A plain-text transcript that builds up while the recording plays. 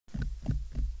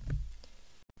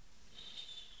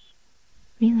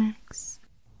relax,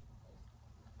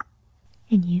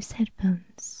 and use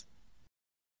headphones.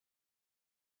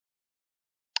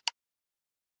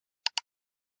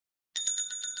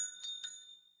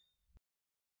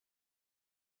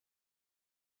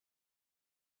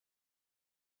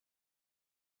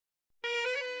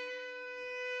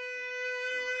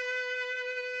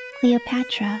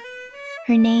 Cleopatra.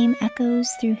 Her name echoes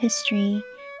through history,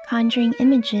 conjuring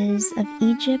images of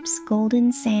Egypt's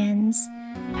golden sands,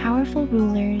 powerful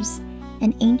rulers,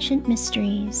 and ancient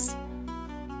mysteries.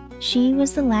 She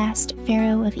was the last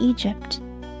pharaoh of Egypt,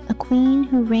 a queen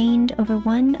who reigned over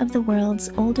one of the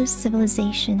world's oldest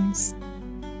civilizations.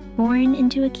 Born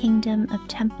into a kingdom of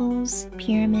temples,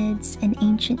 pyramids, and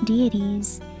ancient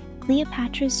deities,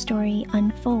 Cleopatra's story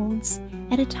unfolds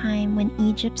at a time when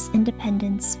Egypt's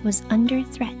independence was under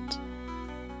threat.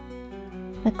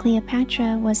 But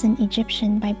Cleopatra wasn't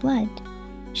Egyptian by blood.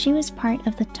 She was part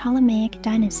of the Ptolemaic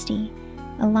Dynasty,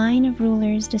 a line of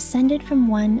rulers descended from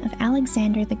one of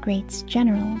Alexander the Great's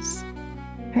generals.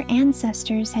 Her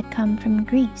ancestors had come from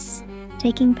Greece,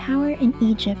 taking power in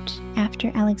Egypt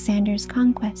after Alexander's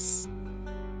conquests.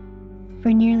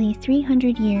 For nearly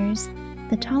 300 years,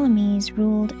 the Ptolemies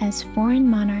ruled as foreign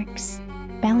monarchs,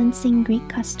 balancing Greek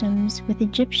customs with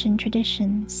Egyptian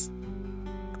traditions.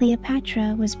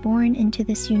 Cleopatra was born into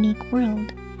this unique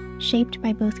world, shaped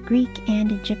by both Greek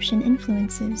and Egyptian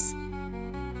influences.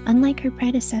 Unlike her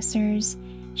predecessors,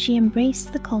 she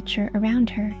embraced the culture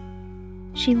around her.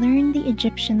 She learned the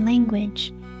Egyptian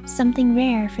language, something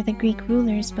rare for the Greek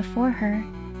rulers before her.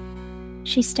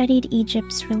 She studied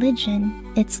Egypt's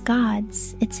religion, its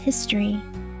gods, its history.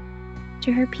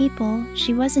 To her people,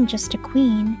 she wasn't just a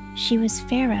queen, she was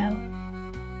Pharaoh.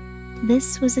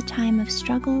 This was a time of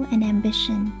struggle and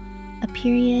ambition, a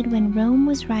period when Rome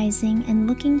was rising and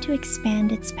looking to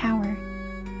expand its power.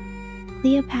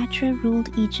 Cleopatra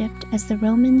ruled Egypt as the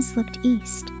Romans looked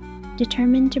east,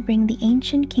 determined to bring the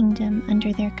ancient kingdom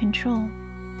under their control.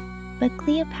 But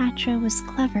Cleopatra was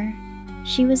clever.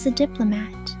 She was a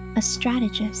diplomat, a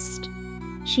strategist.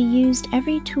 She used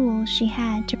every tool she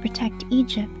had to protect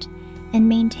Egypt and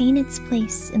maintain its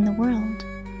place in the world.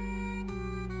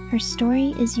 Her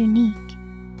story is unique.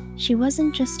 She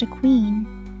wasn't just a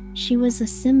queen, she was a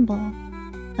symbol,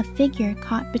 a figure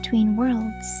caught between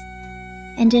worlds.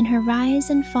 And in her rise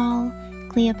and fall,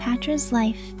 Cleopatra's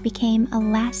life became a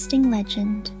lasting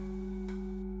legend,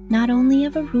 not only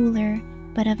of a ruler,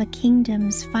 but of a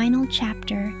kingdom's final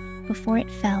chapter before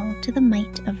it fell to the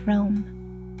might of Rome.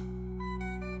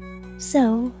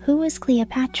 So, who was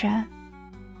Cleopatra?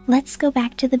 Let's go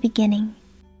back to the beginning.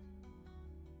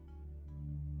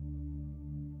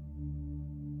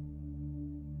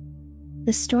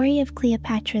 The story of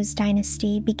Cleopatra's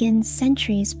dynasty begins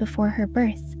centuries before her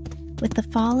birth, with the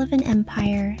fall of an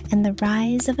empire and the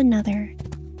rise of another.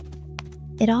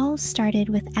 It all started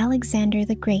with Alexander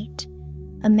the Great,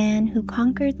 a man who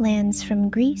conquered lands from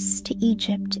Greece to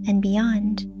Egypt and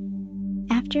beyond.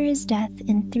 After his death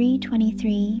in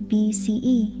 323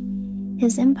 BCE,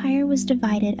 his empire was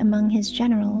divided among his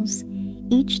generals,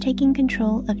 each taking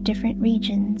control of different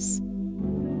regions.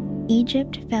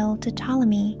 Egypt fell to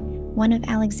Ptolemy, one of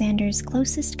Alexander's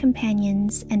closest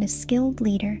companions and a skilled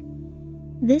leader.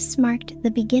 This marked the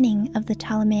beginning of the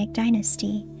Ptolemaic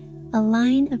Dynasty, a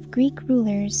line of Greek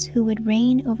rulers who would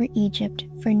reign over Egypt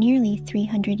for nearly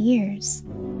 300 years.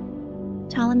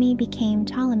 Ptolemy became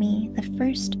Ptolemy the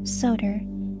First Soter,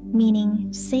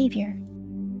 meaning savior.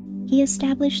 He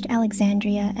established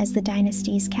Alexandria as the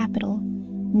dynasty's capital,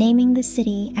 naming the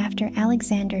city after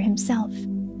Alexander himself.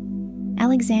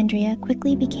 Alexandria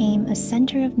quickly became a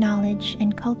center of knowledge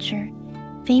and culture,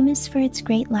 famous for its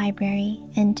great library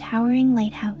and towering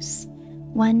lighthouse,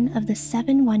 one of the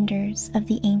 7 wonders of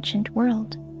the ancient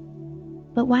world.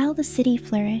 But while the city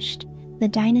flourished, the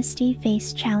dynasty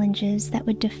faced challenges that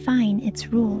would define its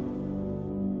rule.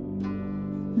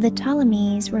 The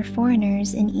Ptolemies were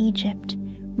foreigners in Egypt,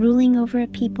 ruling over a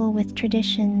people with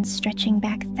traditions stretching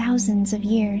back thousands of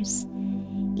years.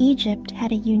 Egypt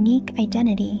had a unique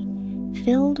identity,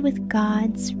 filled with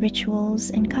gods,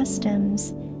 rituals, and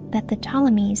customs that the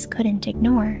Ptolemies couldn't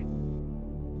ignore.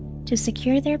 To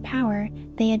secure their power,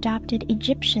 they adopted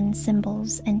Egyptian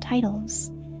symbols and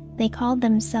titles. They called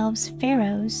themselves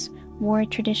pharaohs, wore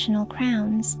traditional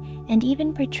crowns, and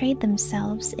even portrayed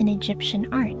themselves in Egyptian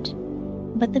art.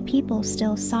 But the people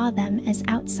still saw them as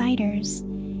outsiders.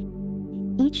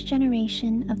 Each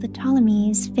generation of the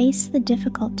Ptolemies faced the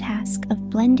difficult task of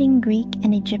blending Greek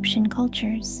and Egyptian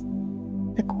cultures.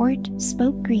 The court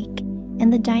spoke Greek,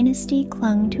 and the dynasty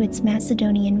clung to its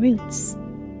Macedonian roots.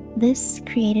 This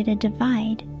created a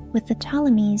divide, with the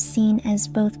Ptolemies seen as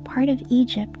both part of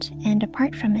Egypt and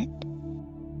apart from it.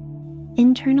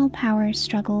 Internal power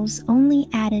struggles only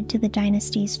added to the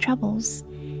dynasty's troubles,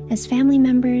 as family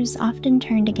members often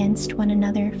turned against one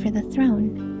another for the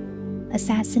throne.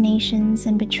 Assassinations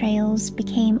and betrayals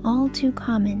became all too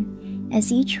common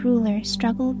as each ruler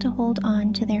struggled to hold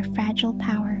on to their fragile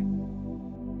power.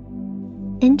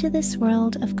 Into this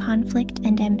world of conflict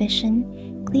and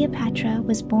ambition, Cleopatra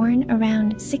was born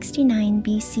around 69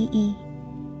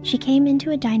 BCE. She came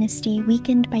into a dynasty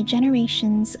weakened by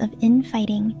generations of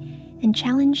infighting and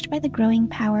challenged by the growing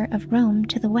power of Rome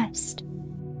to the west.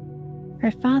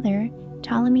 Her father,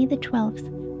 Ptolemy XII,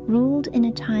 ruled in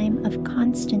a time of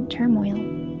constant turmoil.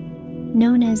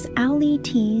 Known as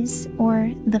Auletes,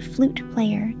 or the flute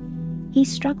player, he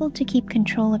struggled to keep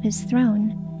control of his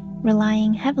throne,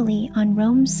 relying heavily on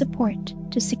Rome's support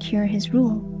to secure his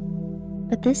rule.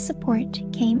 But this support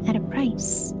came at a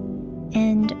price,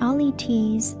 and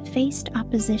Auletes faced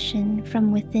opposition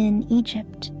from within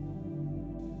Egypt.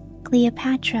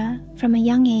 Cleopatra, from a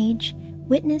young age,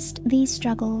 witnessed these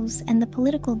struggles and the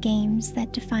political games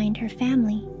that defined her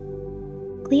family.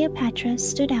 Cleopatra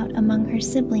stood out among her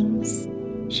siblings.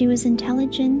 She was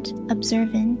intelligent,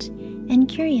 observant, and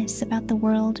curious about the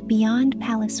world beyond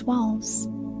palace walls.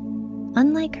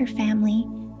 Unlike her family,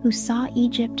 who saw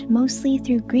Egypt mostly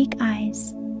through Greek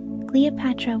eyes,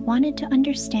 Cleopatra wanted to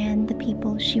understand the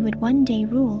people she would one day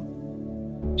rule.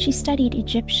 She studied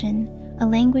Egyptian, a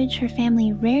language her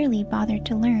family rarely bothered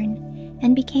to learn,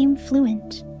 and became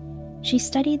fluent. She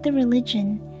studied the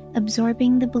religion,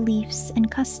 absorbing the beliefs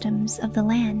and customs of the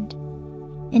land.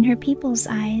 In her people's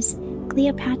eyes,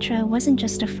 Cleopatra wasn't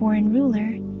just a foreign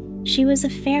ruler, she was a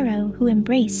pharaoh who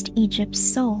embraced Egypt's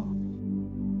soul.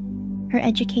 Her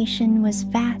education was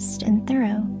vast and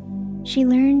thorough. She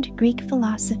learned Greek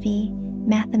philosophy,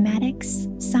 mathematics,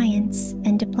 science,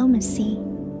 and diplomacy.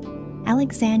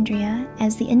 Alexandria,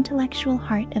 as the intellectual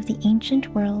heart of the ancient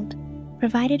world,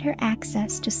 provided her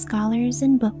access to scholars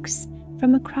and books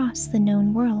from across the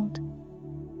known world.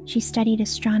 She studied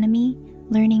astronomy,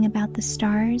 learning about the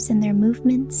stars and their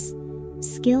movements,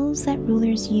 skills that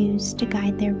rulers used to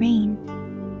guide their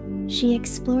reign. She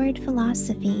explored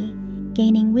philosophy,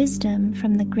 gaining wisdom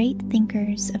from the great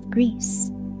thinkers of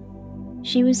Greece.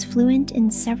 She was fluent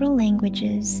in several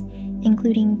languages,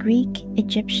 including Greek,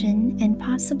 Egyptian, and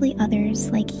possibly others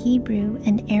like Hebrew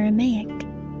and Aramaic.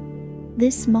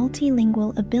 This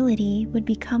multilingual ability would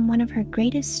become one of her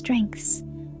greatest strengths,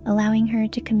 allowing her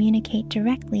to communicate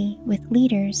directly with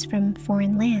leaders from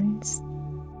foreign lands.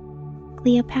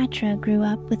 Cleopatra grew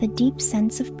up with a deep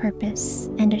sense of purpose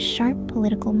and a sharp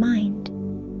political mind.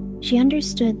 She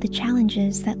understood the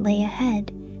challenges that lay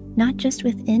ahead, not just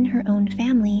within her own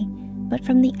family, but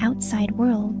from the outside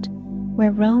world,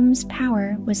 where Rome's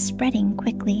power was spreading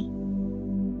quickly.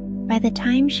 By the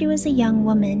time she was a young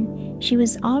woman, she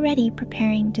was already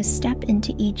preparing to step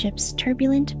into Egypt's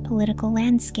turbulent political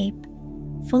landscape,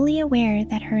 fully aware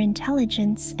that her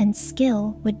intelligence and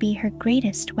skill would be her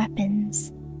greatest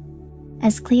weapons.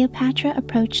 As Cleopatra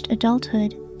approached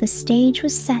adulthood, the stage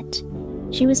was set.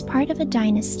 She was part of a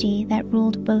dynasty that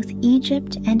ruled both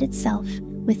Egypt and itself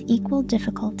with equal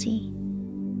difficulty.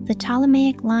 The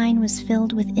Ptolemaic line was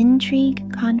filled with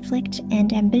intrigue, conflict,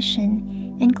 and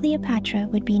ambition, and Cleopatra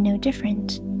would be no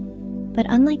different. But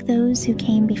unlike those who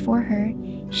came before her,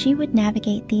 she would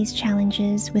navigate these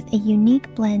challenges with a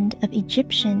unique blend of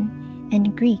Egyptian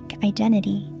and Greek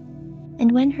identity.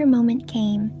 And when her moment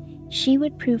came, she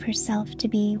would prove herself to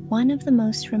be one of the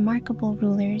most remarkable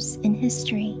rulers in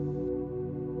history.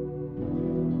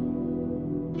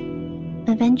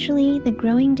 Eventually, the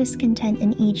growing discontent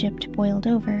in Egypt boiled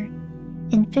over.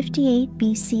 In 58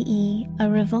 BCE, a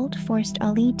revolt forced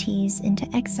Auletes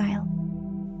into exile.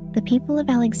 The people of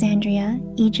Alexandria,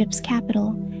 Egypt's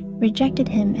capital, rejected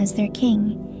him as their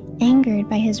king, angered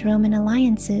by his Roman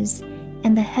alliances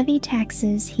and the heavy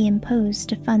taxes he imposed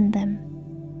to fund them.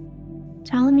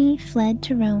 Ptolemy fled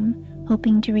to Rome,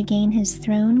 hoping to regain his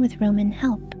throne with Roman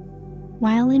help.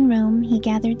 While in Rome, he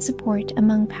gathered support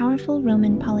among powerful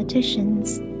Roman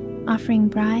politicians, offering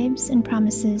bribes and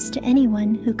promises to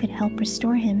anyone who could help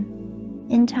restore him.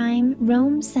 In time,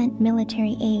 Rome sent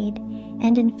military aid,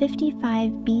 and in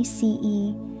 55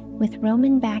 BCE, with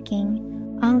Roman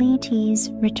backing,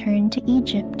 Auletes returned to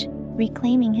Egypt,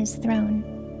 reclaiming his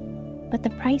throne. But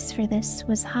the price for this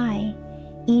was high.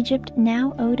 Egypt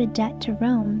now owed a debt to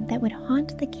Rome that would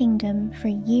haunt the kingdom for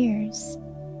years.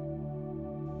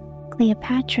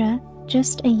 Cleopatra,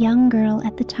 just a young girl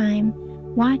at the time,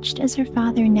 watched as her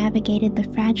father navigated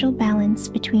the fragile balance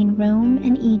between Rome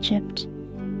and Egypt.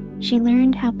 She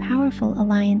learned how powerful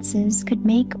alliances could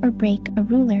make or break a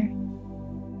ruler,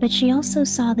 but she also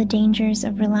saw the dangers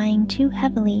of relying too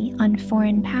heavily on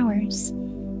foreign powers.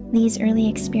 These early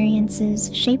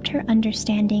experiences shaped her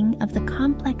understanding of the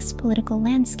complex political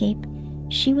landscape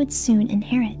she would soon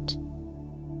inherit.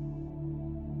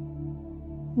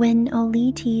 When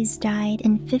Auletes died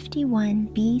in 51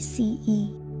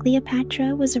 BCE,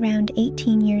 Cleopatra was around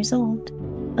 18 years old.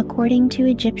 According to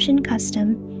Egyptian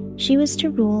custom, she was to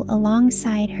rule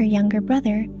alongside her younger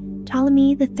brother,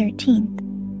 Ptolemy XIII,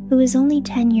 who was only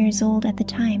 10 years old at the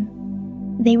time.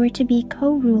 They were to be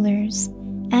co-rulers,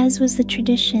 as was the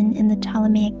tradition in the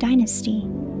Ptolemaic Dynasty.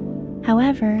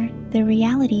 However, the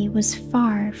reality was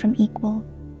far from equal.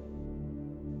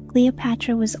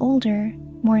 Cleopatra was older,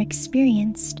 more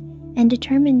experienced, and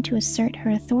determined to assert her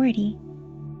authority.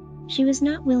 She was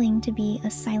not willing to be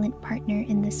a silent partner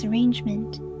in this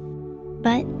arrangement.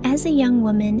 But as a young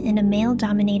woman in a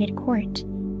male-dominated court,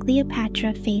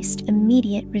 Cleopatra faced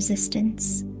immediate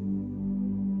resistance.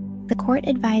 The court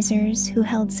advisors, who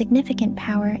held significant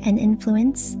power and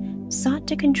influence, sought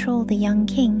to control the young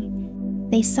king.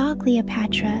 They saw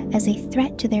Cleopatra as a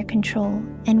threat to their control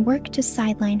and worked to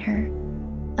sideline her.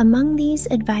 Among these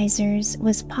advisors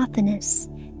was Pothinus,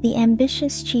 the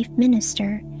ambitious chief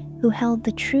minister who held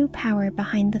the true power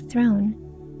behind the throne.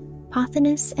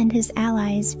 Pothinus and his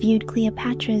allies viewed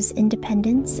Cleopatra's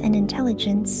independence and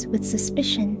intelligence with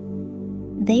suspicion.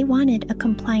 They wanted a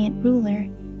compliant ruler,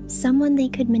 someone they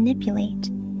could manipulate,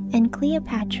 and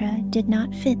Cleopatra did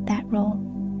not fit that role.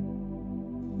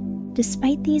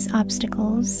 Despite these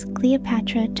obstacles,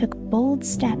 Cleopatra took bold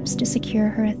steps to secure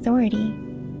her authority.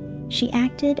 She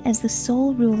acted as the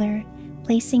sole ruler,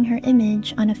 placing her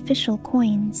image on official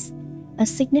coins, a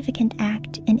significant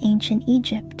act in ancient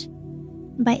Egypt.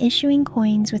 By issuing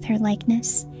coins with her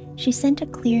likeness, she sent a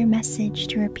clear message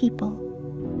to her people.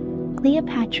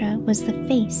 Cleopatra was the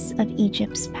face of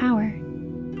Egypt's power.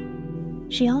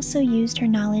 She also used her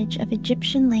knowledge of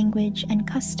Egyptian language and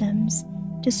customs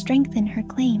to strengthen her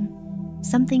claim,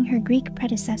 something her Greek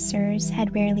predecessors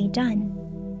had rarely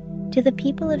done. To the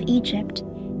people of Egypt,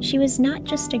 she was not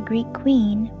just a Greek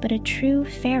queen, but a true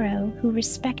pharaoh who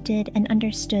respected and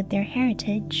understood their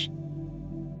heritage.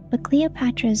 But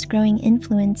Cleopatra's growing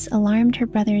influence alarmed her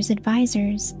brother's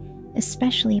advisors,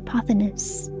 especially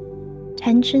Pothinus.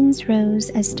 Tensions rose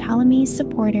as Ptolemy's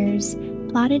supporters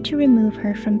plotted to remove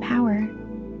her from power.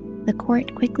 The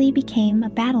court quickly became a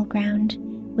battleground,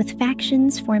 with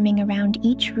factions forming around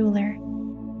each ruler.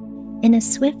 In a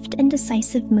swift and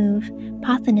decisive move,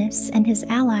 Pothinus and his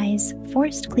allies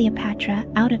forced Cleopatra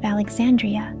out of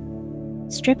Alexandria.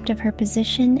 Stripped of her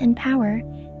position and power,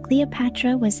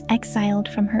 Cleopatra was exiled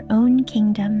from her own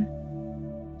kingdom.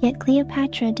 Yet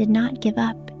Cleopatra did not give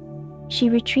up. She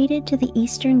retreated to the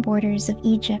eastern borders of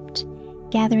Egypt,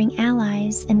 gathering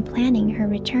allies and planning her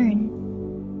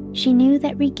return. She knew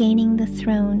that regaining the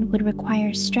throne would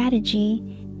require strategy,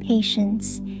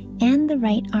 patience, and the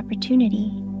right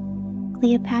opportunity.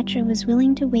 Cleopatra was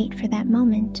willing to wait for that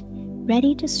moment,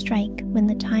 ready to strike when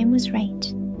the time was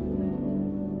right.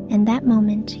 And that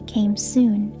moment came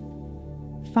soon.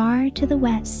 Far to the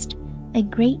west, a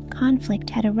great conflict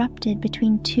had erupted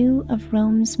between two of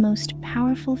Rome's most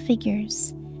powerful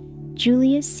figures,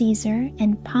 Julius Caesar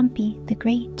and Pompey the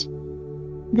Great.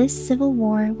 This civil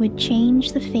war would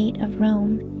change the fate of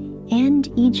Rome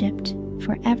and Egypt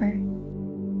forever.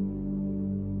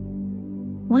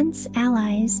 Once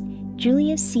allies,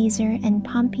 Julius Caesar and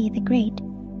Pompey the Great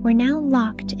were now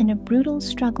locked in a brutal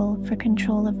struggle for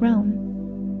control of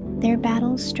Rome. Their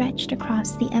battle stretched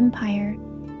across the empire,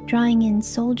 drawing in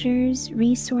soldiers,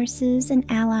 resources, and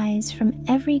allies from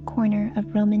every corner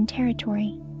of Roman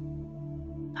territory.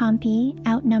 Pompey,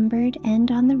 outnumbered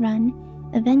and on the run,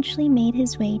 eventually made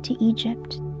his way to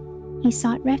Egypt. He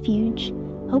sought refuge,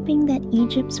 hoping that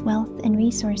Egypt's wealth and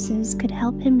resources could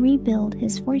help him rebuild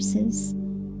his forces.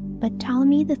 But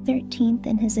Ptolemy XIII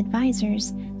and his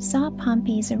advisors saw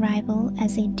Pompey's arrival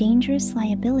as a dangerous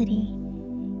liability.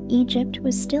 Egypt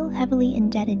was still heavily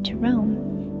indebted to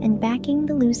Rome, and backing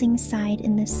the losing side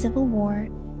in this civil war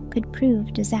could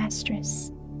prove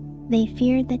disastrous. They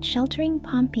feared that sheltering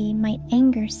Pompey might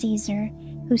anger Caesar,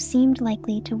 who seemed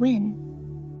likely to win.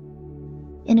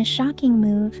 In a shocking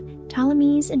move,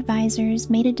 Ptolemy's advisors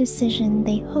made a decision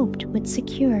they hoped would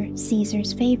secure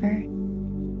Caesar's favor.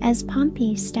 As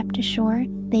Pompey stepped ashore,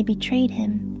 they betrayed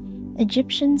him.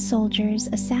 Egyptian soldiers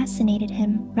assassinated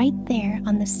him right there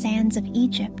on the sands of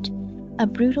Egypt, a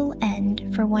brutal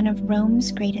end for one of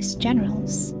Rome's greatest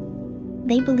generals.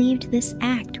 They believed this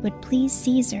act would please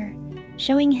Caesar,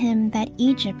 showing him that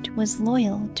Egypt was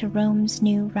loyal to Rome's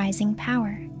new rising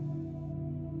power.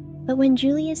 But when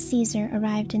Julius Caesar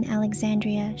arrived in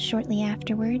Alexandria shortly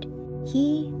afterward,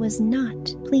 he was not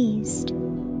pleased.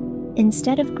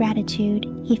 Instead of gratitude,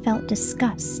 he felt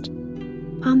disgust.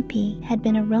 Pompey had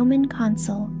been a Roman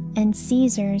consul and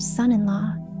Caesar's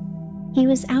son-in-law. He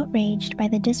was outraged by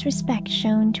the disrespect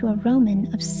shown to a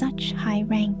Roman of such high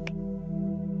rank.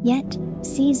 Yet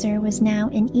Caesar was now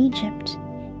in Egypt,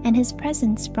 and his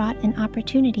presence brought an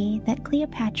opportunity that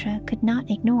Cleopatra could not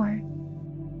ignore.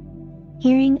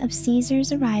 Hearing of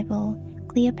Caesar's arrival,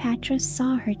 Cleopatra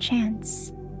saw her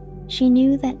chance. She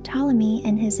knew that Ptolemy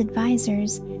and his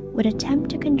advisors would attempt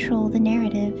to control the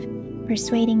narrative,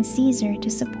 persuading Caesar to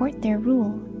support their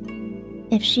rule.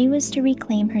 If she was to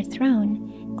reclaim her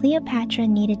throne, Cleopatra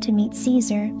needed to meet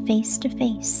Caesar face to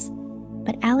face.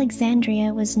 But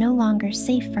Alexandria was no longer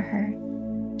safe for her.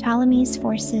 Ptolemy's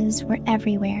forces were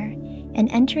everywhere,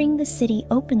 and entering the city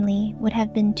openly would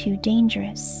have been too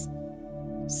dangerous.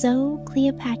 So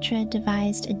Cleopatra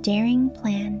devised a daring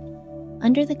plan.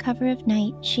 Under the cover of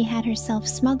night, she had herself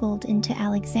smuggled into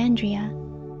Alexandria.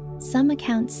 Some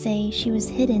accounts say she was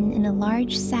hidden in a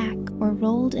large sack or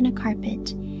rolled in a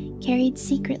carpet, carried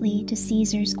secretly to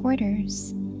Caesar's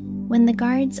quarters. When the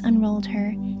guards unrolled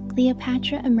her,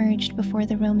 Cleopatra emerged before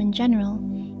the Roman general,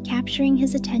 capturing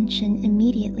his attention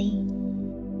immediately.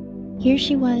 Here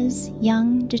she was,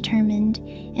 young, determined,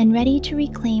 and ready to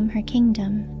reclaim her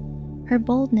kingdom. Her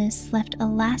boldness left a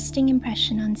lasting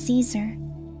impression on Caesar.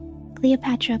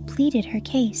 Cleopatra pleaded her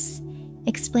case,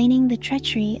 explaining the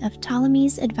treachery of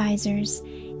Ptolemy's advisors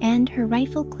and her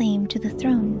rightful claim to the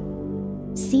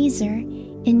throne. Caesar,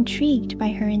 intrigued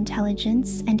by her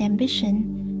intelligence and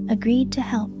ambition, agreed to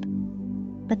help.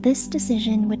 But this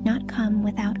decision would not come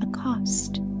without a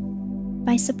cost.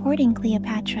 By supporting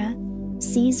Cleopatra,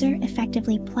 Caesar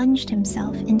effectively plunged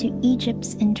himself into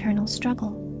Egypt's internal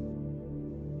struggle.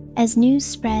 As news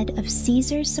spread of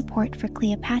Caesar's support for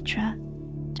Cleopatra,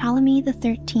 Ptolemy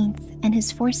XIII and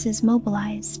his forces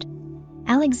mobilized.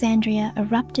 Alexandria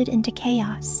erupted into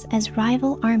chaos as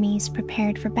rival armies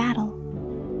prepared for battle.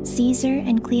 Caesar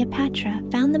and Cleopatra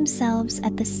found themselves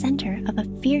at the center of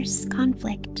a fierce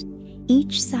conflict,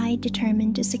 each side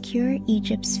determined to secure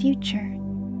Egypt's future.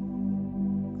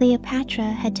 Cleopatra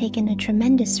had taken a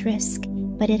tremendous risk,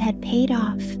 but it had paid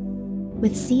off.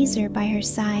 With Caesar by her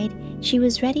side, she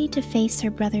was ready to face her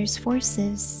brother's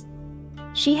forces.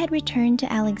 She had returned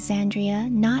to Alexandria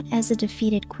not as a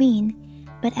defeated queen,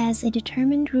 but as a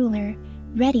determined ruler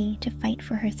ready to fight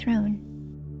for her throne.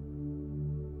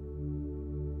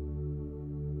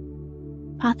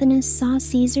 Pothinus saw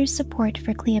Caesar's support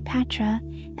for Cleopatra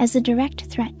as a direct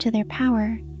threat to their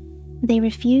power. They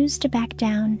refused to back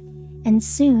down, and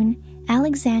soon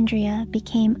Alexandria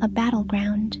became a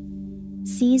battleground.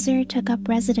 Caesar took up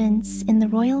residence in the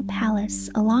royal palace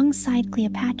alongside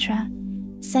Cleopatra,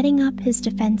 setting up his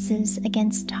defenses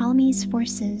against Ptolemy's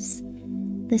forces.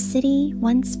 The city,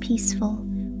 once peaceful,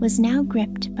 was now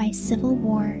gripped by civil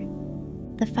war.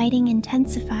 The fighting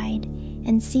intensified,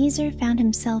 and Caesar found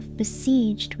himself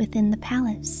besieged within the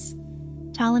palace.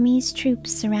 Ptolemy's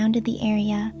troops surrounded the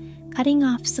area, cutting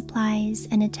off supplies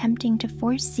and attempting to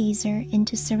force Caesar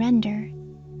into surrender.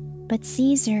 But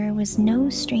Caesar was no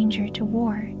stranger to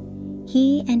war.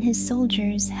 He and his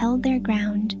soldiers held their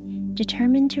ground,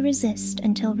 determined to resist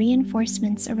until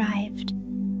reinforcements arrived.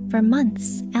 For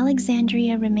months,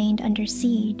 Alexandria remained under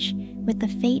siege, with the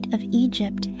fate of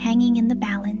Egypt hanging in the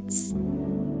balance.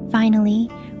 Finally,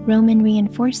 Roman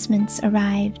reinforcements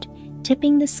arrived,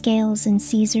 tipping the scales in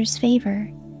Caesar's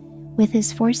favor. With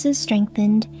his forces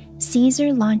strengthened,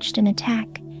 Caesar launched an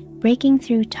attack, breaking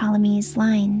through Ptolemy's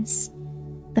lines.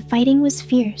 The fighting was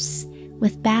fierce,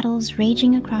 with battles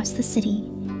raging across the city.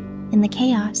 In the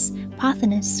chaos,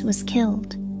 Pothinus was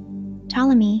killed.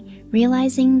 Ptolemy,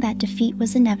 realizing that defeat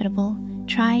was inevitable,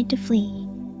 tried to flee.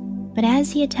 But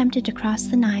as he attempted to cross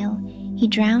the Nile, he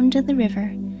drowned in the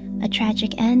river, a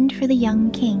tragic end for the young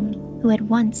king who had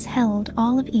once held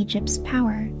all of Egypt's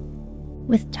power.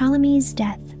 With Ptolemy's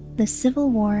death, the civil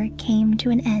war came to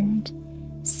an end.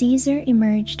 Caesar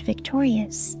emerged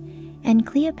victorious, and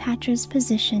Cleopatra's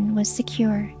position was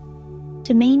secure.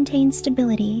 To maintain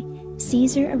stability,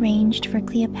 Caesar arranged for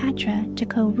Cleopatra to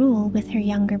co-rule with her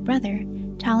younger brother,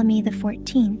 Ptolemy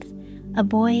XIV, a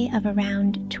boy of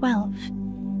around 12.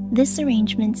 This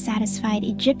arrangement satisfied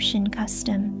Egyptian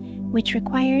custom, which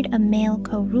required a male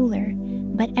co-ruler,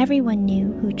 but everyone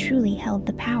knew who truly held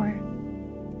the power.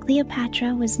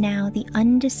 Cleopatra was now the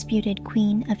undisputed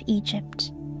queen of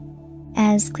Egypt.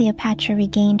 As Cleopatra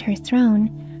regained her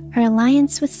throne, her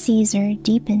alliance with Caesar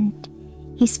deepened.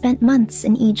 He spent months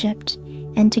in Egypt,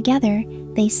 and together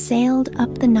they sailed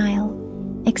up the Nile,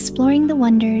 exploring the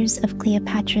wonders of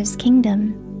Cleopatra's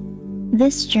kingdom.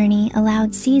 This journey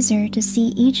allowed Caesar to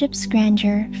see Egypt's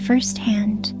grandeur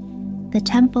firsthand: the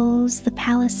temples, the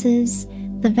palaces,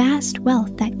 the vast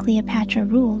wealth that Cleopatra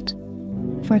ruled.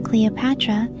 For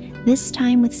Cleopatra, this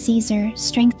time with Caesar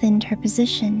strengthened her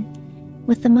position.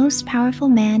 With the most powerful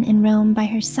man in Rome by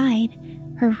her side,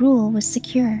 her rule was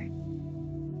secure.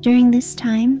 During this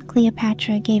time,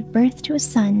 Cleopatra gave birth to a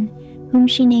son, whom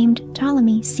she named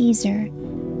Ptolemy Caesar,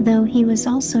 though he was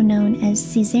also known as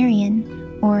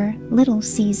Caesarion, or Little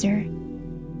Caesar.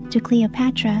 To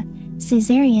Cleopatra,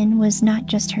 Caesarion was not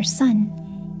just her son.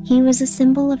 He was a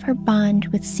symbol of her bond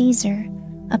with Caesar,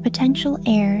 a potential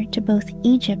heir to both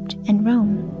Egypt and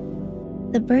Rome.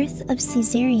 The birth of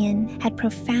Caesarion had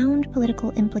profound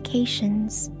political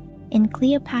implications. In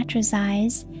Cleopatra's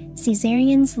eyes,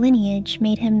 Caesarion's lineage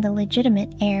made him the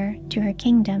legitimate heir to her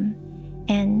kingdom,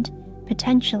 and,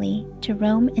 potentially, to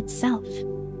Rome itself.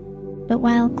 But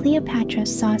while Cleopatra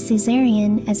saw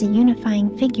Caesarion as a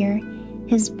unifying figure,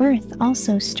 his birth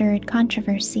also stirred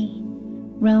controversy.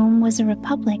 Rome was a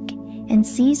republic, and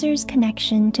Caesar's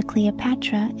connection to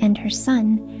Cleopatra and her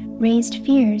son raised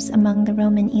fears among the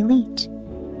Roman elite.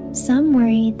 Some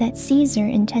worried that Caesar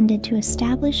intended to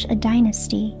establish a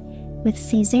dynasty, with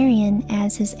Caesarion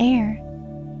as his heir.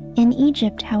 In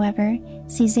Egypt, however,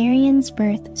 Caesarion's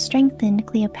birth strengthened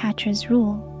Cleopatra's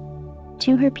rule.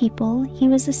 To her people, he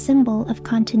was a symbol of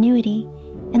continuity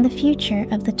and the future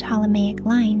of the Ptolemaic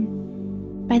line.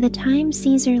 By the time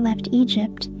Caesar left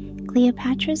Egypt,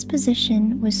 Cleopatra's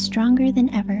position was stronger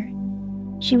than ever.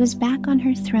 She was back on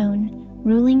her throne,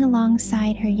 ruling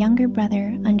alongside her younger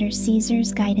brother under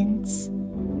Caesar's guidance.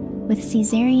 With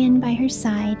Caesarion by her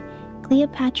side,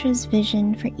 Cleopatra's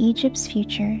vision for Egypt's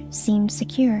future seemed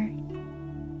secure.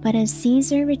 But as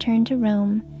Caesar returned to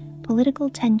Rome, political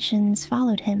tensions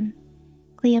followed him.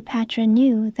 Cleopatra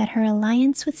knew that her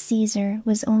alliance with Caesar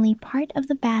was only part of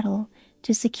the battle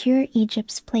to secure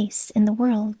Egypt's place in the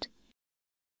world.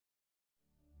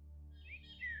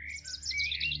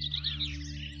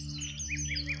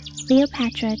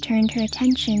 Cleopatra turned her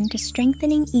attention to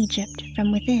strengthening Egypt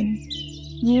from within.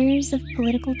 Years of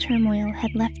political turmoil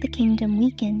had left the kingdom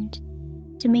weakened.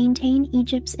 To maintain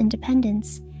Egypt's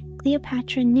independence,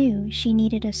 Cleopatra knew she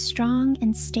needed a strong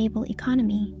and stable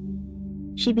economy.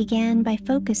 She began by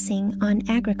focusing on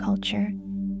agriculture,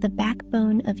 the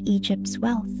backbone of Egypt's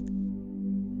wealth.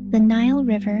 The Nile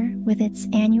River, with its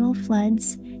annual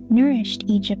floods, nourished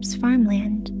Egypt's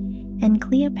farmland, and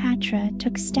Cleopatra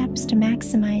took steps to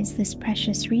maximize this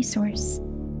precious resource.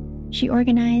 She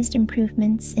organized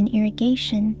improvements in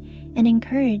irrigation and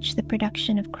encouraged the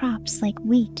production of crops like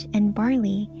wheat and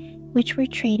barley, which were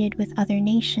traded with other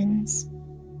nations.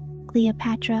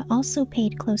 Cleopatra also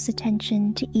paid close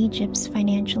attention to Egypt's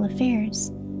financial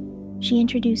affairs. She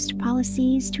introduced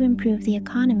policies to improve the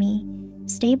economy,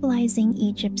 stabilizing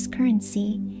Egypt's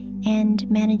currency and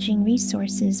managing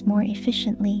resources more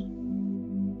efficiently.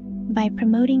 By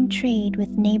promoting trade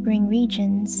with neighboring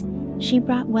regions, she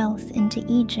brought wealth into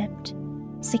Egypt,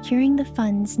 securing the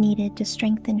funds needed to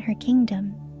strengthen her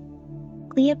kingdom.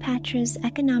 Cleopatra's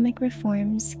economic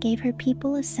reforms gave her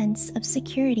people a sense of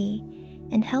security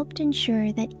and helped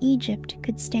ensure that Egypt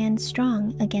could stand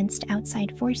strong against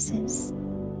outside forces.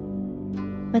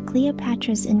 But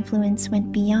Cleopatra's influence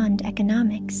went beyond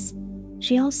economics.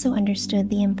 She also understood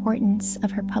the importance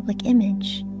of her public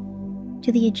image.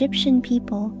 To the Egyptian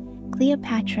people,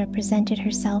 Cleopatra presented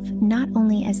herself not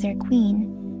only as their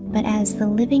queen, but as the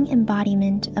living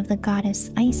embodiment of the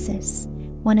goddess Isis,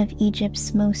 one of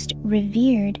Egypt's most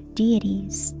revered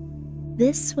deities.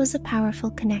 This was a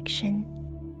powerful connection.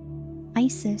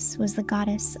 Isis was the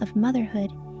goddess of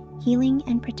motherhood, healing,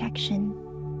 and protection,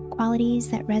 qualities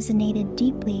that resonated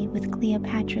deeply with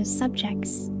Cleopatra's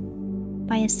subjects.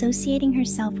 By associating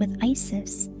herself with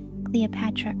Isis,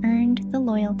 Cleopatra earned the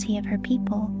loyalty of her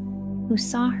people, who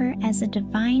saw her as a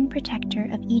divine protector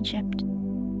of Egypt.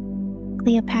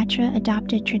 Cleopatra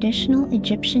adopted traditional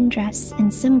Egyptian dress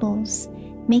and symbols,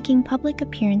 making public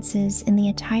appearances in the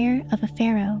attire of a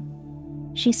pharaoh.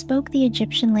 She spoke the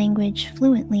Egyptian language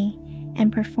fluently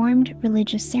and performed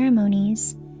religious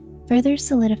ceremonies, further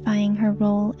solidifying her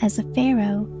role as a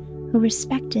pharaoh who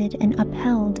respected and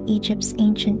upheld Egypt's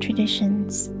ancient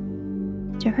traditions.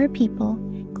 To her people,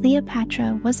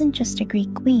 Cleopatra wasn't just a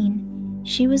Greek queen,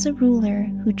 she was a ruler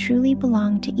who truly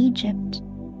belonged to Egypt.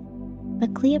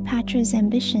 But Cleopatra's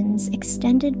ambitions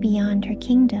extended beyond her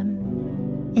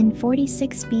kingdom. In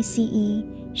 46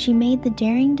 BCE, she made the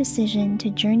daring decision to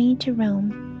journey to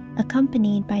Rome,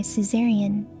 accompanied by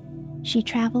Caesarion. She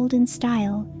traveled in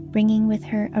style, bringing with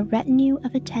her a retinue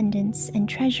of attendants and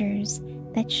treasures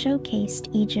that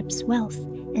showcased Egypt's wealth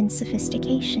and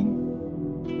sophistication.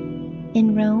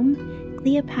 In Rome,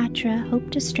 Cleopatra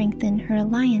hoped to strengthen her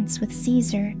alliance with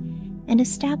Caesar and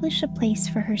establish a place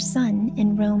for her son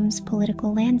in Rome's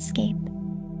political landscape.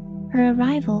 Her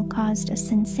arrival caused a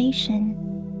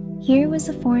sensation. Here was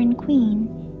a foreign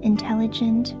queen,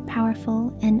 intelligent,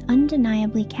 powerful, and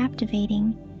undeniably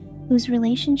captivating, whose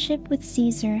relationship with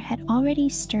Caesar had already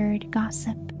stirred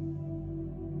gossip.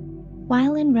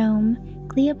 While in Rome,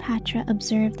 Cleopatra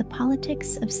observed the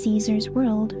politics of Caesar's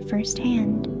world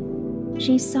firsthand.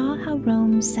 She saw how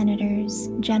Rome's senators,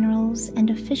 generals, and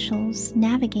officials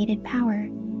navigated power.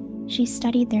 She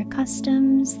studied their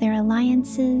customs, their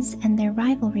alliances, and their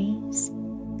rivalries.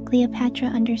 Cleopatra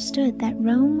understood that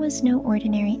Rome was no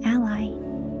ordinary ally.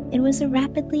 It was a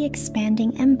rapidly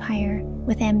expanding empire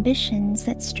with ambitions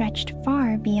that stretched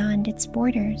far beyond its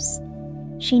borders.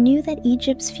 She knew that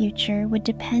Egypt's future would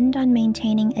depend on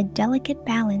maintaining a delicate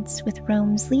balance with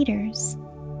Rome's leaders.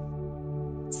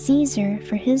 Caesar,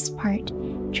 for his part,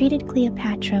 treated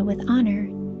Cleopatra with honor.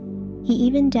 He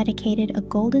even dedicated a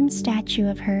golden statue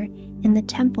of her in the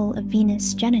Temple of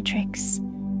Venus Genetrix,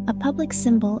 a public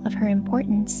symbol of her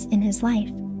importance in his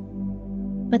life.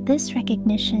 But this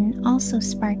recognition also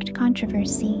sparked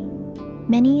controversy.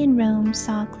 Many in Rome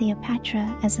saw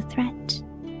Cleopatra as a threat.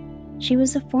 She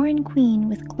was a foreign queen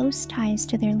with close ties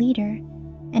to their leader,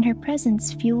 and her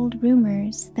presence fueled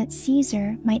rumors that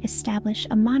Caesar might establish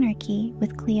a monarchy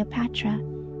with Cleopatra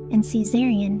and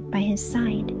Caesarion by his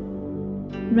side.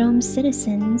 Rome's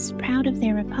citizens, proud of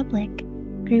their republic,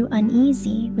 grew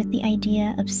uneasy with the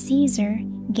idea of Caesar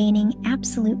gaining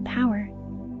absolute power.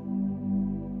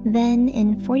 Then,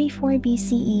 in 44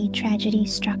 BCE, tragedy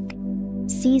struck.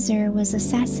 Caesar was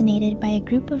assassinated by a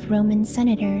group of Roman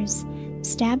senators,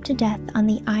 stabbed to death on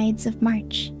the Ides of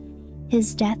March.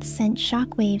 His death sent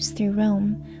shockwaves through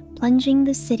Rome, plunging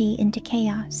the city into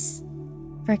chaos.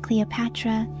 For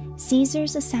Cleopatra,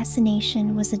 Caesar's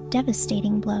assassination was a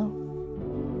devastating blow.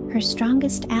 Her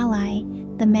strongest ally,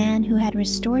 the man who had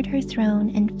restored her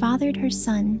throne and fathered her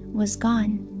son, was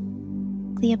gone.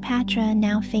 Cleopatra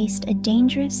now faced a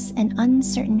dangerous and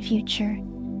uncertain future.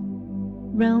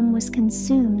 Rome was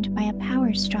consumed by a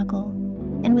power struggle,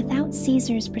 and without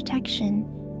Caesar's protection,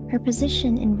 her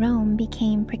position in Rome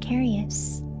became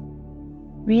precarious.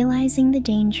 Realizing the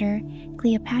danger,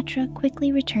 Cleopatra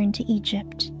quickly returned to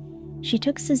Egypt. She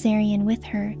took Caesarion with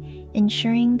her,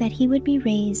 ensuring that he would be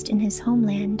raised in his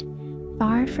homeland,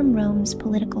 far from Rome's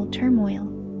political turmoil.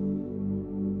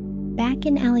 Back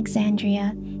in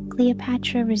Alexandria,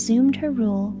 Cleopatra resumed her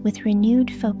rule with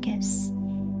renewed focus.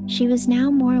 She was now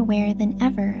more aware than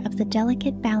ever of the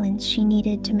delicate balance she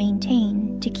needed to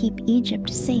maintain to keep Egypt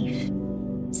safe.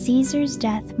 Caesar's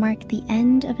death marked the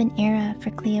end of an era for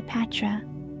Cleopatra.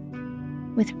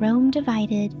 With Rome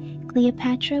divided,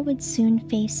 Cleopatra would soon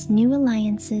face new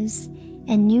alliances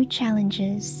and new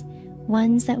challenges,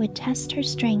 ones that would test her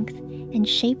strength and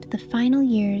shape the final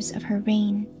years of her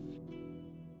reign.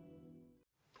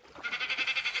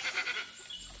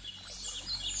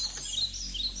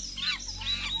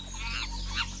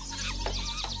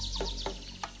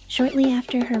 Shortly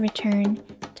after her return,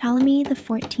 Ptolemy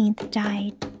XIV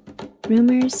died.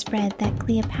 Rumors spread that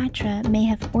Cleopatra may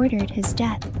have ordered his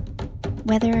death.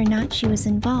 Whether or not she was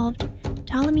involved,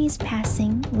 Ptolemy's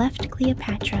passing left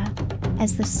Cleopatra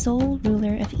as the sole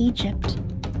ruler of Egypt.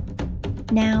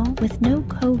 Now, with no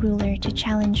co-ruler to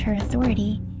challenge her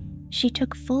authority, she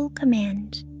took full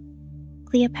command.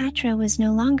 Cleopatra was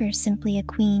no longer simply a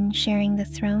queen sharing the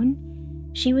throne.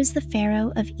 She was the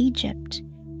Pharaoh of Egypt,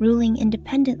 ruling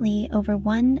independently over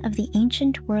one of the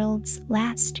ancient world's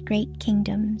last great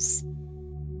kingdoms.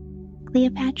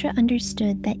 Cleopatra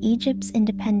understood that Egypt's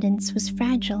independence was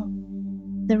fragile.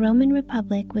 The Roman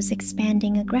Republic was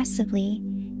expanding aggressively,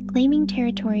 claiming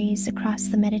territories across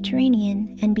the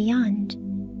Mediterranean and beyond.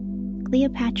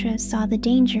 Cleopatra saw the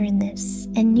danger in this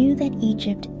and knew that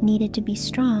Egypt needed to be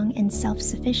strong and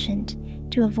self-sufficient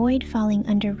to avoid falling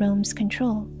under Rome's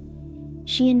control.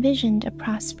 She envisioned a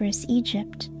prosperous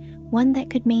Egypt, one that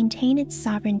could maintain its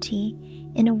sovereignty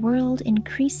in a world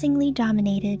increasingly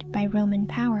dominated by Roman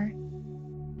power.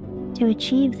 To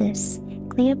achieve this,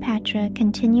 Cleopatra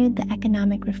continued the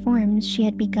economic reforms she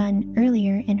had begun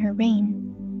earlier in her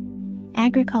reign.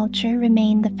 Agriculture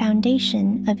remained the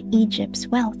foundation of Egypt's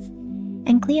wealth,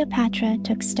 and Cleopatra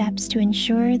took steps to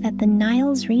ensure that the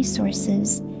Nile's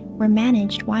resources were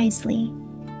managed wisely.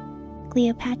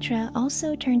 Cleopatra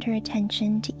also turned her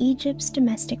attention to Egypt's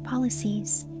domestic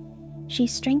policies. She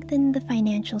strengthened the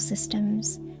financial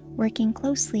systems, working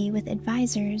closely with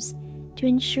advisors to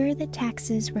ensure that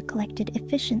taxes were collected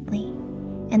efficiently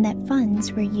and that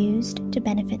funds were used to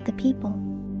benefit the people.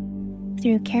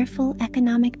 Through careful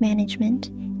economic management,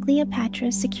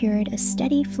 Cleopatra secured a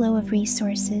steady flow of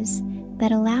resources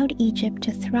that allowed Egypt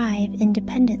to thrive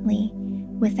independently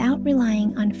without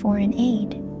relying on foreign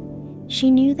aid. She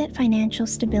knew that financial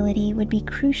stability would be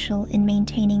crucial in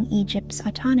maintaining Egypt's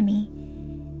autonomy,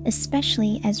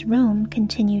 especially as Rome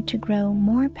continued to grow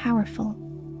more powerful.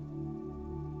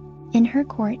 In her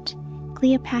court,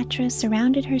 Cleopatra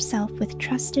surrounded herself with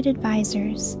trusted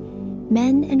advisors,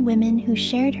 men and women who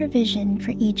shared her vision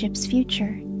for Egypt's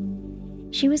future.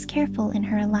 She was careful in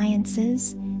her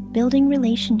alliances, building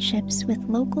relationships with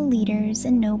local leaders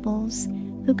and nobles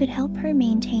who could help her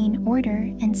maintain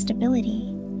order and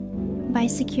stability. By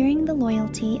securing the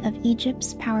loyalty of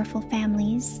Egypt's powerful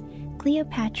families,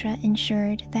 Cleopatra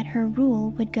ensured that her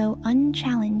rule would go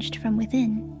unchallenged from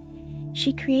within.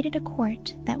 She created a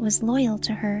court that was loyal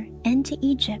to her and to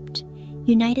Egypt,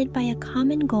 united by a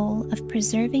common goal of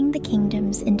preserving the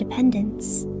kingdom's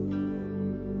independence.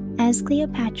 As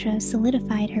Cleopatra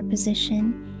solidified her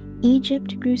position,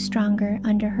 Egypt grew stronger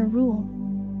under her rule.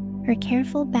 Her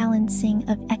careful balancing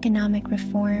of economic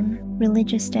reform,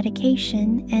 religious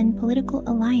dedication, and political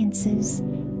alliances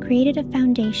created a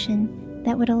foundation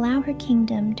that would allow her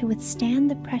kingdom to withstand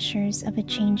the pressures of a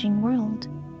changing world.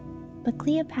 But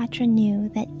Cleopatra knew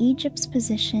that Egypt's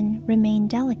position remained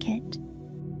delicate.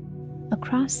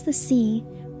 Across the sea,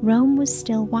 Rome was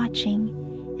still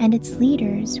watching, and its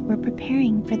leaders were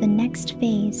preparing for the next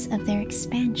phase of their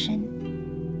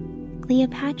expansion.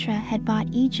 Cleopatra had bought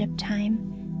Egypt time,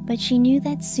 but she knew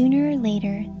that sooner or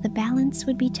later the balance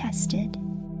would be tested.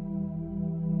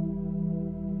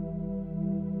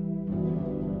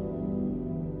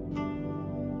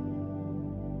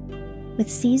 With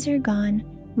Caesar gone,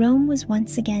 Rome was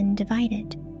once again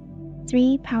divided.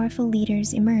 Three powerful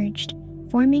leaders emerged,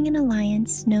 forming an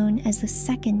alliance known as the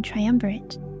Second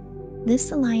Triumvirate.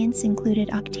 This alliance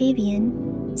included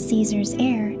Octavian, Caesar's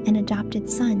heir and adopted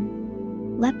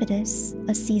son, Lepidus,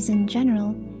 a seasoned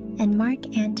general, and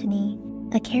Mark Antony,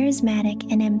 a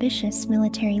charismatic and ambitious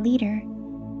military leader.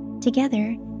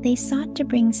 Together, they sought to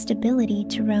bring stability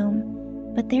to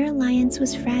Rome, but their alliance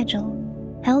was fragile,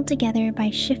 held together by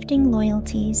shifting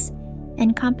loyalties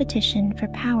and competition for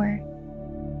power.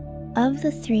 Of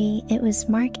the three, it was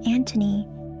Mark Antony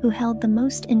who held the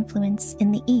most influence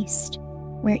in the east,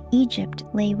 where Egypt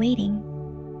lay waiting.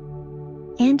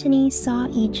 Antony saw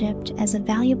Egypt as a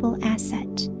valuable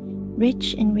asset,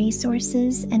 rich in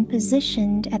resources and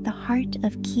positioned at the heart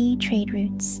of key trade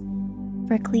routes.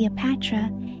 For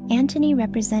Cleopatra, Antony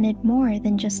represented more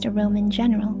than just a Roman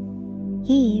general.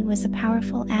 He was a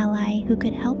powerful ally who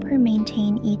could help her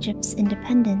maintain Egypt's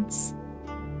independence.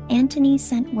 Antony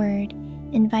sent word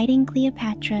inviting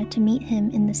Cleopatra to meet him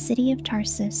in the city of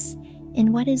Tarsus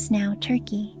in what is now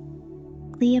Turkey.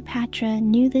 Cleopatra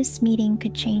knew this meeting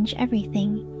could change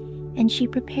everything, and she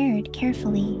prepared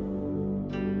carefully.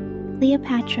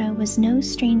 Cleopatra was no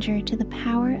stranger to the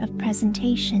power of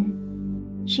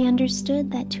presentation. She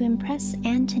understood that to impress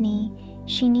Antony,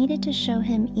 she needed to show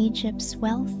him Egypt's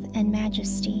wealth and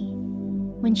majesty.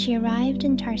 When she arrived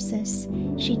in Tarsus,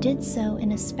 she did so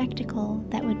in a spectacle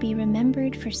that would be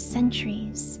remembered for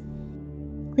centuries.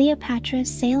 Cleopatra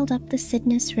sailed up the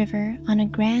Cydnus River on a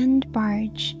grand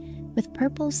barge, with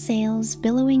purple sails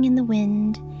billowing in the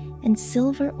wind and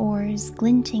silver oars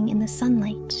glinting in the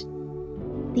sunlight.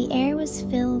 The air was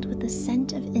filled with the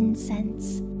scent of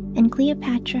incense, and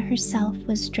Cleopatra herself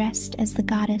was dressed as the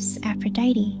goddess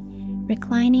Aphrodite,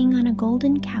 reclining on a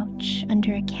golden couch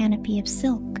under a canopy of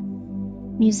silk.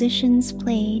 Musicians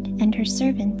played, and her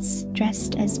servants,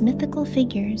 dressed as mythical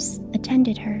figures,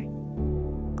 attended her.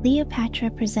 Cleopatra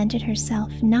presented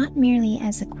herself not merely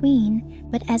as a queen,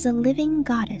 but as a living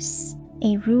goddess,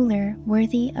 a ruler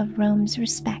worthy of Rome's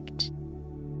respect.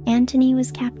 Antony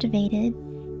was captivated.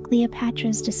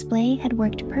 Cleopatra's display had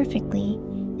worked perfectly,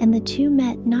 and the two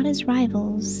met not as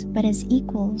rivals, but as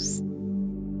equals.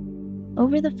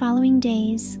 Over the following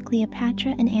days,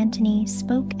 Cleopatra and Antony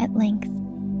spoke at length.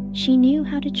 She knew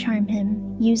how to charm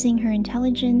him, using her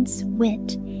intelligence,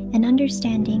 wit, and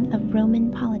understanding of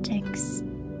Roman politics.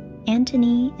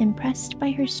 Antony, impressed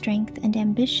by her strength and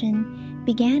ambition,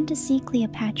 began to see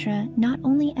Cleopatra not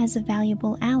only as a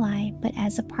valuable ally, but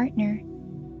as a partner.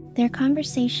 Their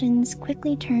conversations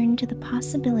quickly turned to the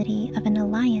possibility of an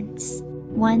alliance,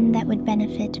 one that would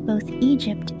benefit both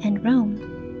Egypt and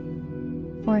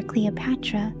Rome. For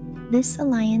Cleopatra, this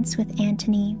alliance with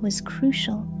Antony was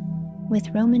crucial. With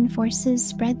Roman forces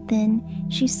spread thin,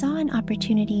 she saw an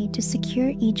opportunity to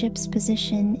secure Egypt's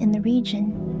position in the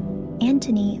region.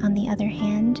 Antony, on the other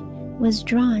hand, was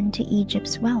drawn to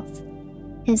Egypt's wealth.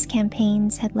 His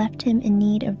campaigns had left him in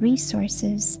need of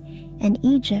resources, and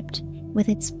Egypt, with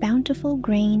its bountiful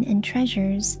grain and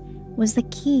treasures, was the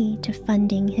key to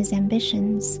funding his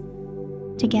ambitions.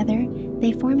 Together,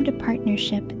 they formed a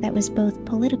partnership that was both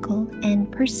political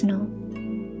and personal.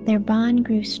 Their bond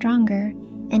grew stronger,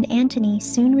 and Antony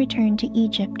soon returned to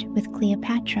Egypt with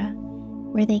Cleopatra,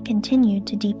 where they continued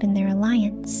to deepen their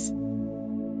alliance.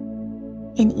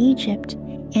 In Egypt,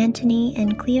 Antony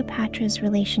and Cleopatra's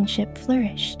relationship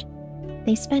flourished.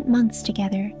 They spent months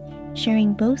together,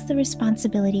 sharing both the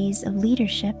responsibilities of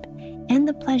leadership and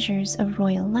the pleasures of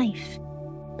royal life.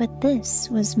 But this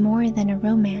was more than a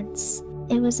romance.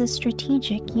 It was a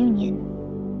strategic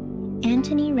union.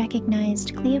 Antony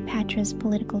recognized Cleopatra's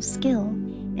political skill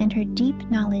and her deep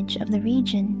knowledge of the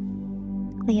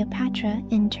region. Cleopatra,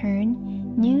 in turn,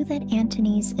 knew that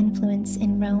Antony's influence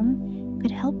in Rome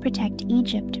could help protect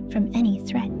Egypt from any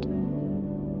threat.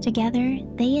 Together,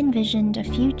 they envisioned a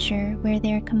future where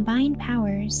their combined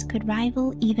powers could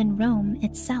rival even Rome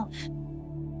itself.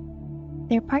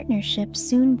 Their partnership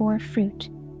soon bore fruit,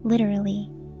 literally.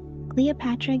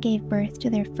 Cleopatra gave birth to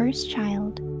their first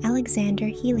child, Alexander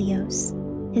Helios.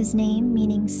 His name,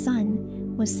 meaning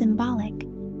sun, was symbolic,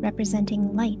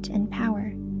 representing light and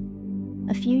power.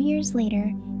 A few years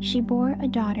later, she bore a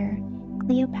daughter,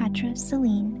 Cleopatra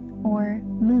Selene, or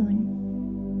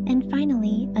Moon, and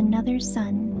finally another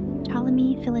son,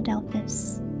 Ptolemy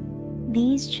Philadelphus.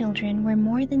 These children were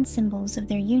more than symbols of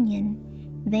their union.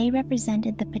 They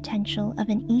represented the potential of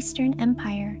an Eastern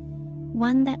empire,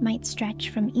 one that might stretch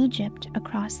from Egypt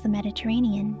across the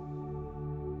Mediterranean.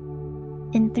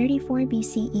 In 34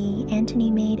 BCE,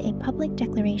 Antony made a public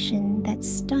declaration that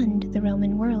stunned the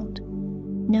Roman world.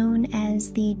 Known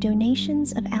as the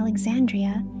Donations of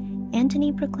Alexandria,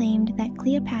 Antony proclaimed that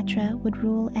Cleopatra would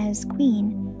rule as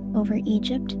queen over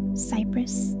Egypt,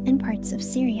 Cyprus, and parts of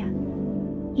Syria.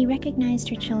 He recognized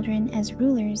her children as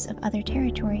rulers of other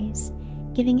territories,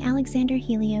 giving Alexander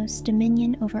Helios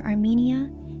dominion over Armenia,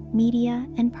 Media,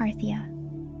 and Parthia,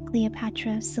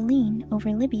 Cleopatra Selene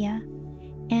over Libya,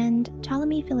 and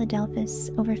Ptolemy Philadelphus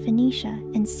over Phoenicia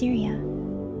and Syria.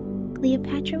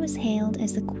 Cleopatra was hailed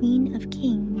as the Queen of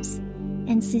Kings,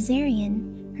 and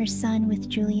Caesarion, her son with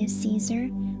Julius Caesar,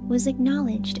 was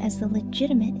acknowledged as the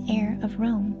legitimate heir of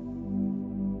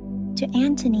Rome. To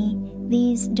Antony,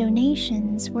 these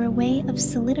donations were a way of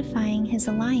solidifying his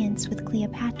alliance with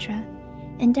Cleopatra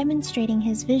and demonstrating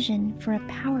his vision for a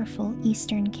powerful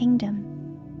Eastern kingdom.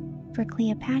 For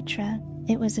Cleopatra,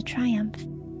 it was a triumph.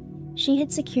 She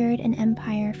had secured an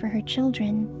empire for her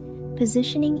children,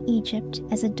 positioning Egypt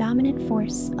as a dominant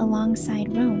force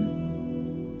alongside Rome.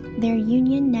 Their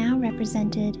union now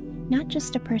represented not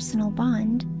just a personal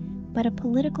bond, but a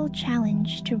political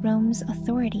challenge to Rome's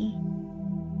authority.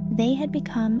 They had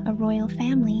become a royal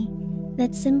family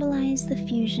that symbolized the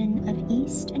fusion of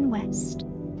East and West,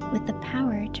 with the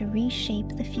power to reshape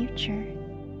the future.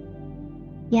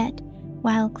 Yet,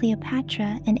 while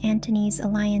Cleopatra and Antony's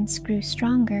alliance grew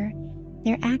stronger,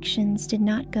 their actions did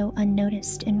not go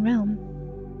unnoticed in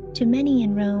Rome. To many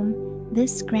in Rome,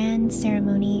 this grand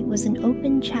ceremony was an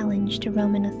open challenge to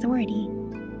Roman authority.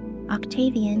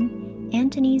 Octavian,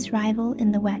 Antony's rival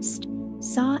in the West,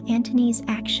 saw Antony's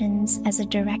actions as a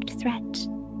direct threat.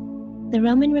 The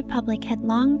Roman Republic had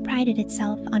long prided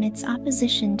itself on its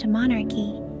opposition to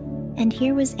monarchy, and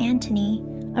here was Antony,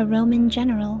 a Roman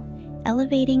general,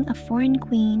 elevating a foreign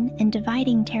queen and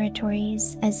dividing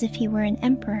territories as if he were an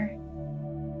emperor.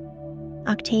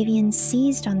 Octavian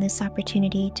seized on this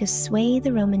opportunity to sway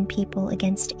the Roman people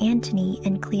against Antony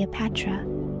and Cleopatra.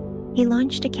 He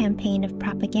launched a campaign of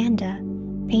propaganda,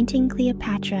 painting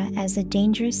Cleopatra as a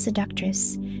dangerous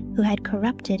seductress who had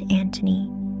corrupted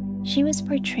Antony. She was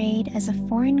portrayed as a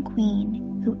foreign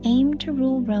queen who aimed to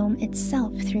rule Rome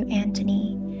itself through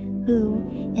Antony,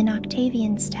 who, in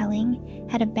Octavian's telling,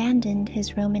 had abandoned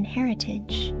his Roman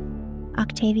heritage.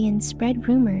 Octavian spread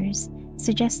rumors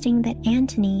suggesting that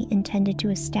Antony intended to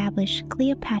establish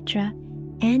Cleopatra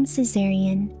and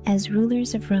Caesarion as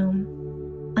rulers of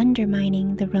Rome,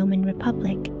 undermining the Roman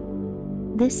Republic.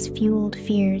 This fueled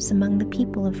fears among the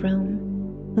people of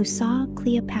Rome, who saw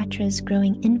Cleopatra's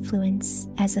growing influence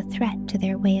as a threat to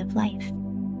their way of life.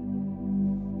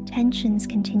 Tensions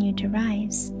continued to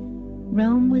rise.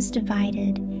 Rome was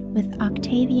divided, with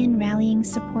Octavian rallying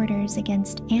supporters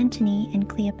against Antony and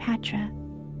Cleopatra.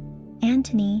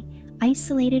 Antony,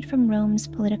 isolated from Rome's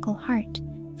political heart,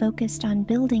 focused on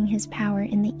building his power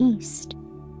in the east.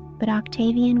 But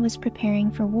Octavian was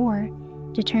preparing for war,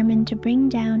 determined to bring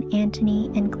down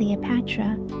Antony and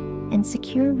Cleopatra and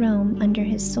secure Rome under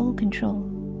his sole control.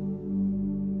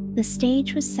 The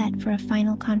stage was set for a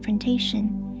final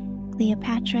confrontation.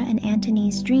 Cleopatra and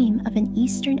Antony's dream of an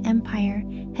Eastern empire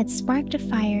had sparked a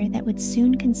fire that would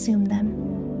soon consume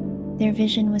them. Their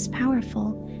vision was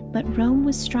powerful, but Rome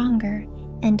was stronger,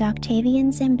 and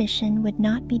Octavian's ambition would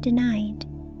not be denied.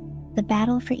 The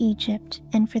battle for Egypt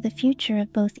and for the future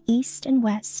of both East and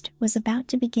West was about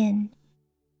to begin.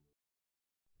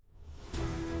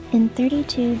 In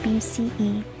 32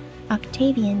 BCE,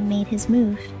 Octavian made his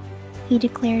move. He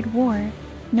declared war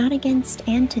not against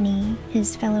Antony,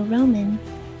 his fellow Roman,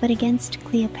 but against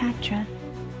Cleopatra.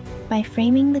 By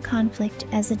framing the conflict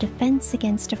as a defense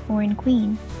against a foreign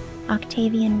queen,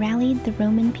 Octavian rallied the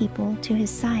Roman people to his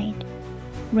side.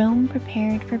 Rome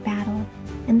prepared for battle,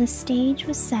 and the stage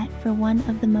was set for one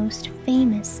of the most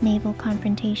famous naval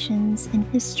confrontations in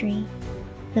history,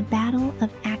 the Battle of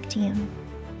Actium.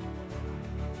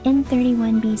 In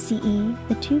 31 BCE,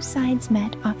 the two sides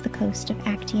met off the coast of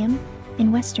Actium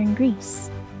in western Greece.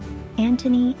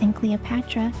 Antony and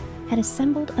Cleopatra had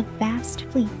assembled a vast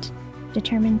fleet,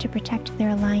 determined to protect their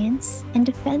alliance and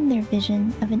defend their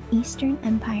vision of an Eastern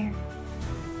empire.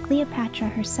 Cleopatra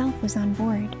herself was on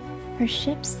board, her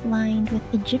ships lined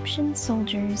with Egyptian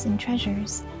soldiers and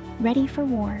treasures, ready for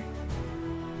war.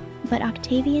 But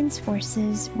Octavian's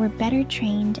forces were better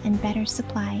trained and better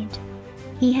supplied.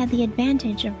 He had the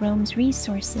advantage of Rome's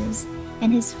resources,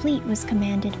 and his fleet was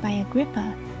commanded by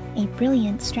Agrippa, a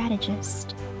brilliant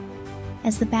strategist.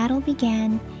 As the battle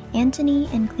began, Antony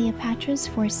and Cleopatra's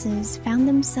forces found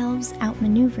themselves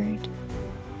outmaneuvered.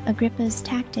 Agrippa's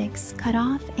tactics cut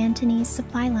off Antony's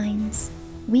supply lines,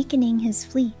 weakening his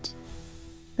fleet.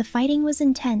 The fighting was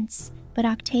intense, but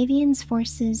Octavian's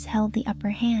forces held the upper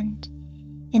hand.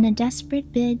 In a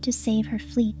desperate bid to save her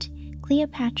fleet,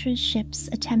 Cleopatra's ships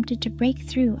attempted to break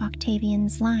through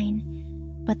Octavian's line,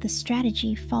 but the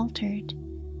strategy faltered.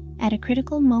 At a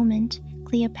critical moment,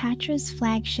 Cleopatra's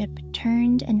flagship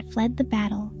turned and fled the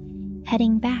battle,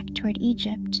 heading back toward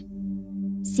Egypt.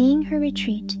 Seeing her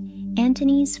retreat,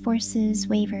 Antony's forces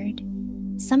wavered.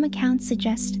 Some accounts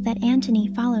suggest that Antony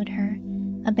followed her,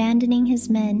 abandoning his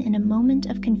men in a moment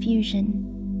of confusion.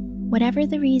 Whatever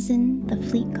the reason, the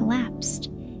fleet collapsed,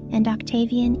 and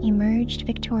Octavian emerged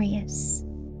victorious.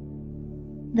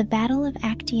 The Battle of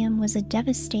Actium was a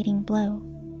devastating blow.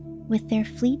 With their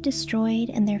fleet destroyed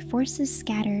and their forces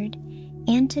scattered,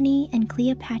 Antony and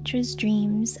Cleopatra's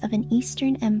dreams of an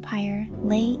Eastern empire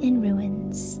lay in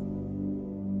ruins.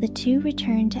 The two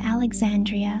returned to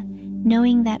Alexandria,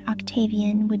 knowing that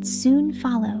Octavian would soon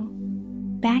follow.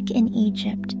 Back in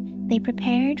Egypt, they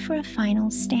prepared for a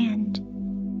final stand.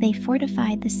 They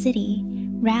fortified the city,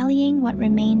 rallying what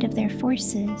remained of their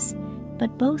forces,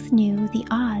 but both knew the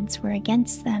odds were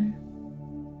against them.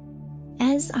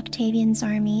 As Octavian's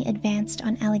army advanced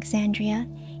on Alexandria,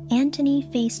 Antony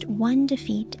faced one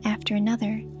defeat after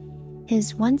another.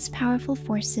 His once powerful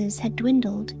forces had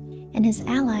dwindled, and his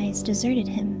allies deserted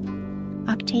him.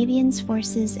 Octavian's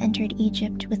forces entered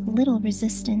Egypt with little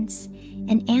resistance,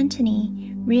 and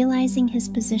Antony, realizing his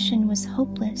position was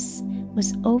hopeless,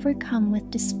 was overcome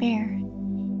with despair.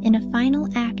 In a final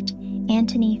act,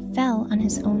 Antony fell on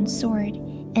his own sword,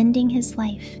 ending his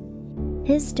life.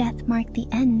 His death marked the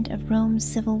end of Rome's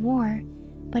civil war,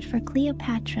 but for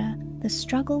Cleopatra, the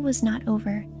struggle was not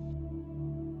over.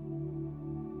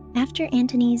 After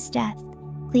Antony's death,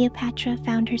 Cleopatra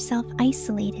found herself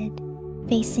isolated,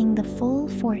 facing the full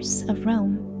force of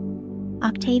Rome.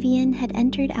 Octavian had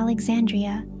entered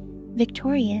Alexandria,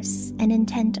 victorious and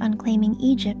intent on claiming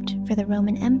Egypt for the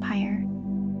Roman Empire.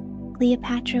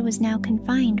 Cleopatra was now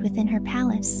confined within her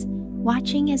palace,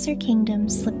 watching as her kingdom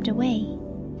slipped away.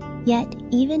 Yet,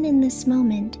 even in this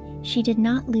moment, she did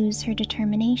not lose her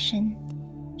determination.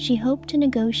 She hoped to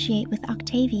negotiate with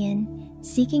Octavian,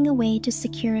 seeking a way to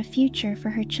secure a future for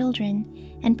her children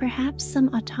and perhaps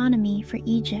some autonomy for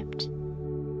Egypt.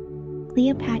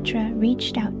 Cleopatra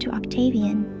reached out to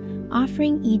Octavian,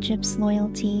 offering Egypt's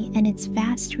loyalty and its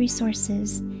vast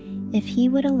resources if he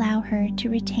would allow her to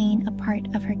retain a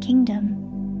part of her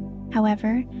kingdom.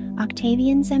 However,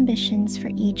 Octavian's ambitions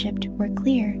for Egypt were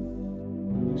clear.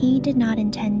 He did not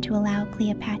intend to allow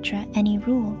Cleopatra any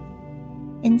rule.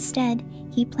 Instead,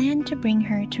 he planned to bring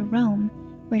her to Rome,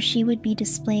 where she would be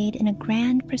displayed in a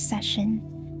grand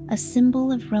procession, a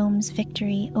symbol of Rome's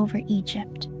victory over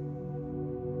Egypt.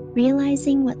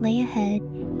 Realizing what lay ahead,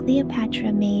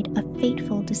 Cleopatra made a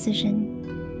fateful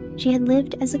decision. She had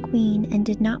lived as a queen and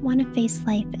did not want to face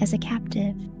life as a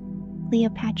captive.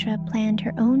 Cleopatra planned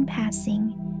her own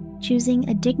passing, choosing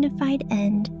a dignified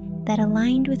end that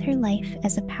aligned with her life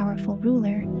as a powerful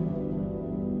ruler.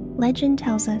 Legend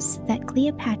tells us that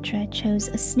Cleopatra chose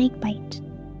a snakebite,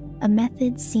 a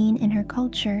method seen in her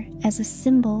culture as a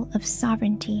symbol of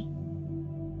sovereignty.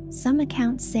 Some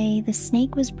accounts say the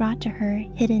snake was brought to her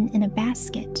hidden in a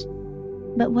basket,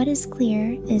 but what is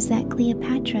clear is that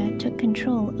Cleopatra took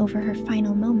control over her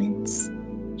final moments.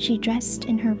 She dressed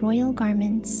in her royal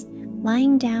garments,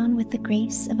 lying down with the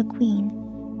grace of a queen,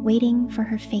 waiting for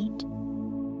her fate.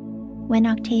 When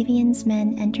Octavian's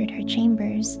men entered her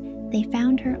chambers, they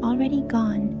found her already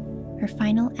gone, her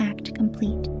final act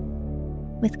complete.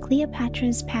 With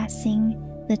Cleopatra's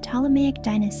passing, the Ptolemaic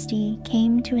Dynasty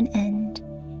came to an end.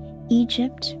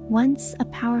 Egypt, once a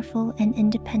powerful and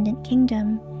independent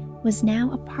kingdom, was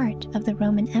now a part of the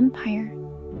Roman Empire.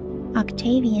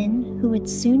 Octavian, who would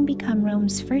soon become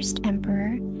Rome's first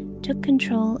emperor, took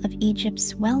control of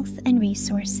Egypt's wealth and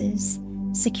resources,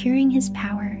 securing his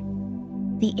power.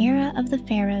 The era of the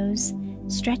pharaohs,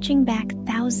 stretching back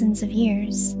thousands of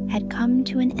years, had come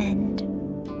to an end.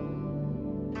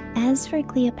 As for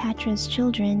Cleopatra's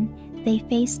children, they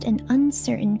faced an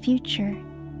uncertain future.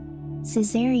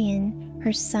 Caesarion,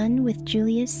 her son with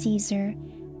Julius Caesar,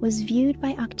 was viewed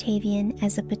by Octavian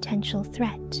as a potential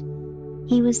threat.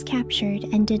 He was captured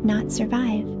and did not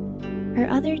survive. Her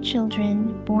other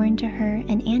children, born to her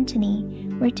and Antony,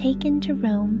 were taken to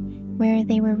Rome, where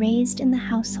they were raised in the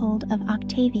household of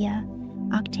Octavia,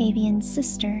 Octavian's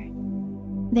sister.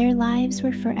 Their lives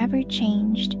were forever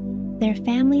changed, their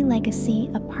family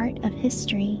legacy a part of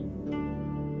history.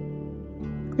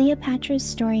 Cleopatra's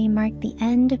story marked the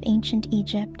end of ancient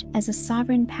Egypt as a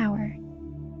sovereign power,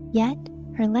 yet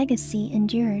her legacy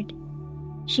endured.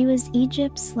 She was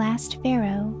Egypt's last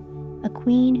pharaoh, a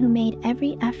queen who made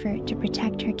every effort to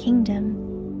protect her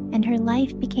kingdom, and her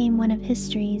life became one of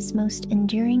history's most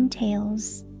enduring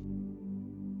tales.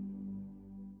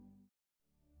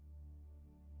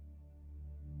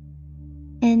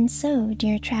 And so,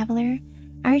 dear traveler,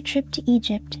 our trip to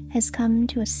Egypt has come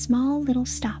to a small little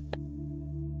stop.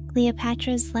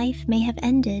 Cleopatra's life may have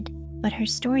ended, but her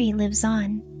story lives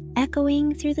on,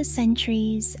 echoing through the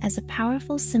centuries as a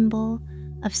powerful symbol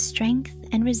of strength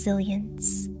and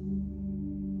resilience.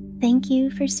 Thank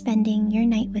you for spending your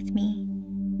night with me.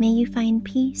 May you find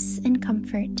peace and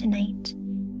comfort tonight,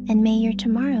 and may your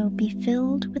tomorrow be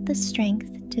filled with the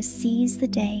strength to seize the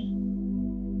day.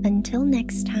 Until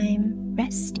next time,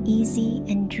 rest easy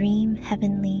and dream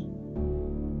heavenly.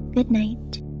 Good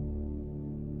night.